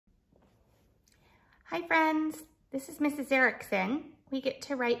Hi friends, this is Mrs. Erickson. We get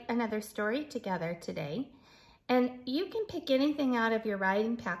to write another story together today. And you can pick anything out of your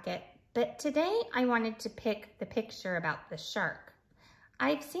writing packet, but today I wanted to pick the picture about the shark.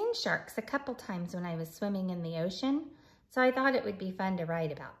 I've seen sharks a couple times when I was swimming in the ocean, so I thought it would be fun to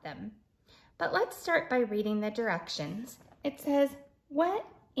write about them. But let's start by reading the directions. It says, "What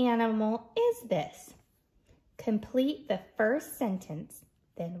animal is this?" Complete the first sentence,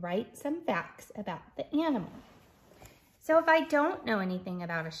 then write some facts about the animal. So if I don't know anything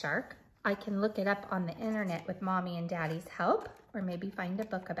about a shark, I can look it up on the internet with mommy and daddy's help, or maybe find a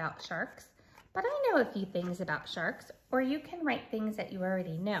book about sharks. But I know a few things about sharks, or you can write things that you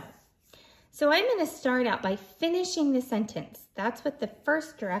already know. So I'm going to start out by finishing the sentence. That's what the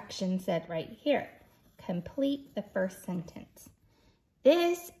first direction said right here. Complete the first sentence.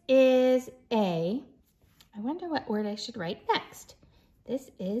 This is I wonder what word I should write next.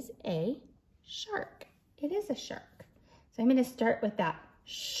 This is a shark. It is a shark. So I'm going to start with that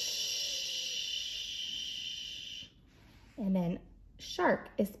shh. And then shark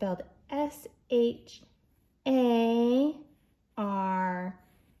is spelled S-H-A-R-K.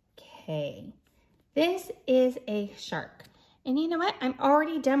 This is a shark. And you know what? I'm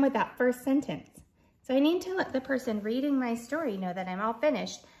already done with that first sentence. So I need to let the person reading my story know that I'm all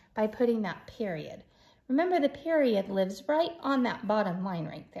finished by putting that period. Remember, the period lives right on that bottom line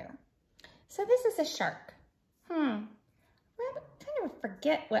right there. So this is a shark. I kind of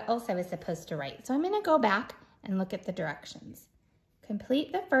forget what else I was supposed to write. So I'm going to go back and look at the directions.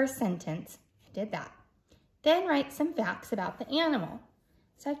 Complete the first sentence. I did that. Then write some facts about the animal.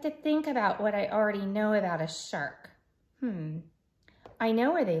 So I have to think about what I already know about a shark. I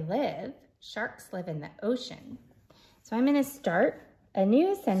know where they live. Sharks live in the ocean. So I'm going to start a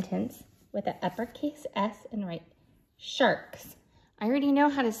new sentence with an uppercase S and write sharks. I already know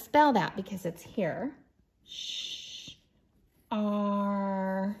how to spell that because it's here.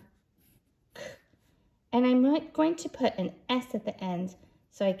 R-K. And I'm going to put an S at the end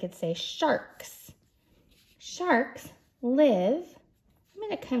so I could say sharks. Sharks live. I'm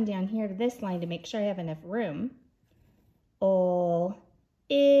going to come down here to this line to make sure I have enough room. I'm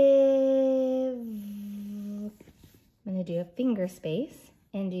going to do a finger space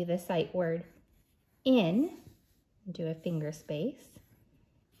and do the sight word in, and do a finger space,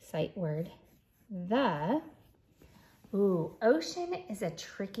 sight word the. Ooh, ocean is a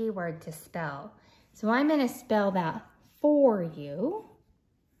tricky word to spell. So I'm going to spell that for you.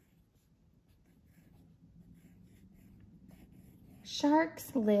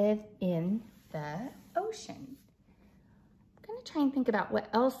 Sharks live in the ocean. I'm going to try and think about what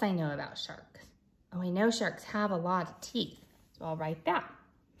else I know about sharks. Oh, I know sharks have a lot of teeth, so I'll write that.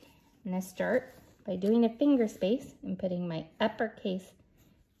 I'm going to start by doing a finger space and putting my uppercase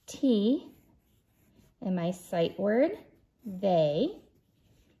T and my sight word, they.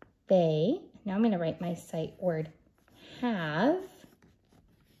 Now I'm going to write my sight word, have.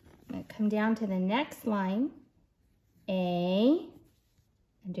 I'm going to come down to the next line, A,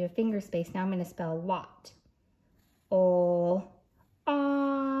 and do a finger space. Now I'm going to spell lot. O-ot.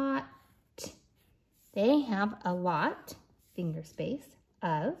 They have a lot, finger space,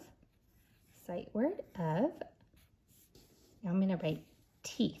 of, sight word, of. Now I'm going to write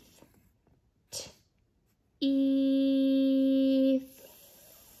teeth. Teeth.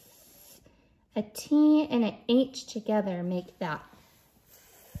 A T and an H together make that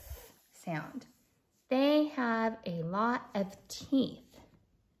sound. They have a lot of teeth.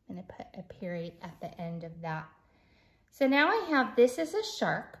 I'm going to put a period at the end of that. So now I have, this is a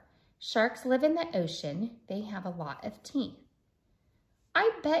shark. Sharks live in the ocean. They have a lot of teeth. I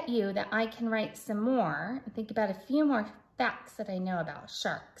bet you that I can write some more and think about a few more facts that I know about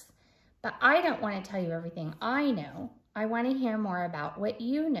sharks. But I don't want to tell you everything I know. I want to hear more about what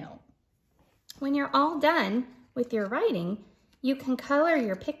you know. When you're all done with your writing, you can color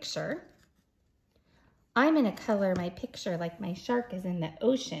your picture. I'm going to color my picture like my shark is in the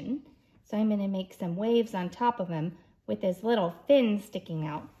ocean. So I'm going to make some waves on top of him with his little fins sticking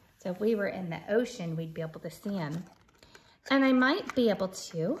out. So if we were in the ocean, we'd be able to see him. And I might be able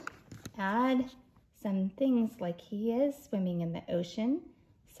to add some things like he is swimming in the ocean.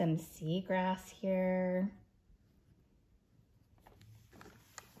 Some seagrass here.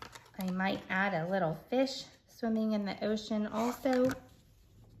 I might add a little fish swimming in the ocean also.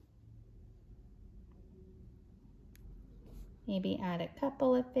 Maybe add a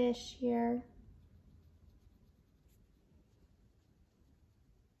couple of fish here.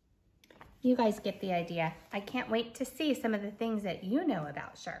 You guys get the idea. I can't wait to see some of the things that you know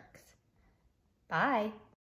about sharks. Bye.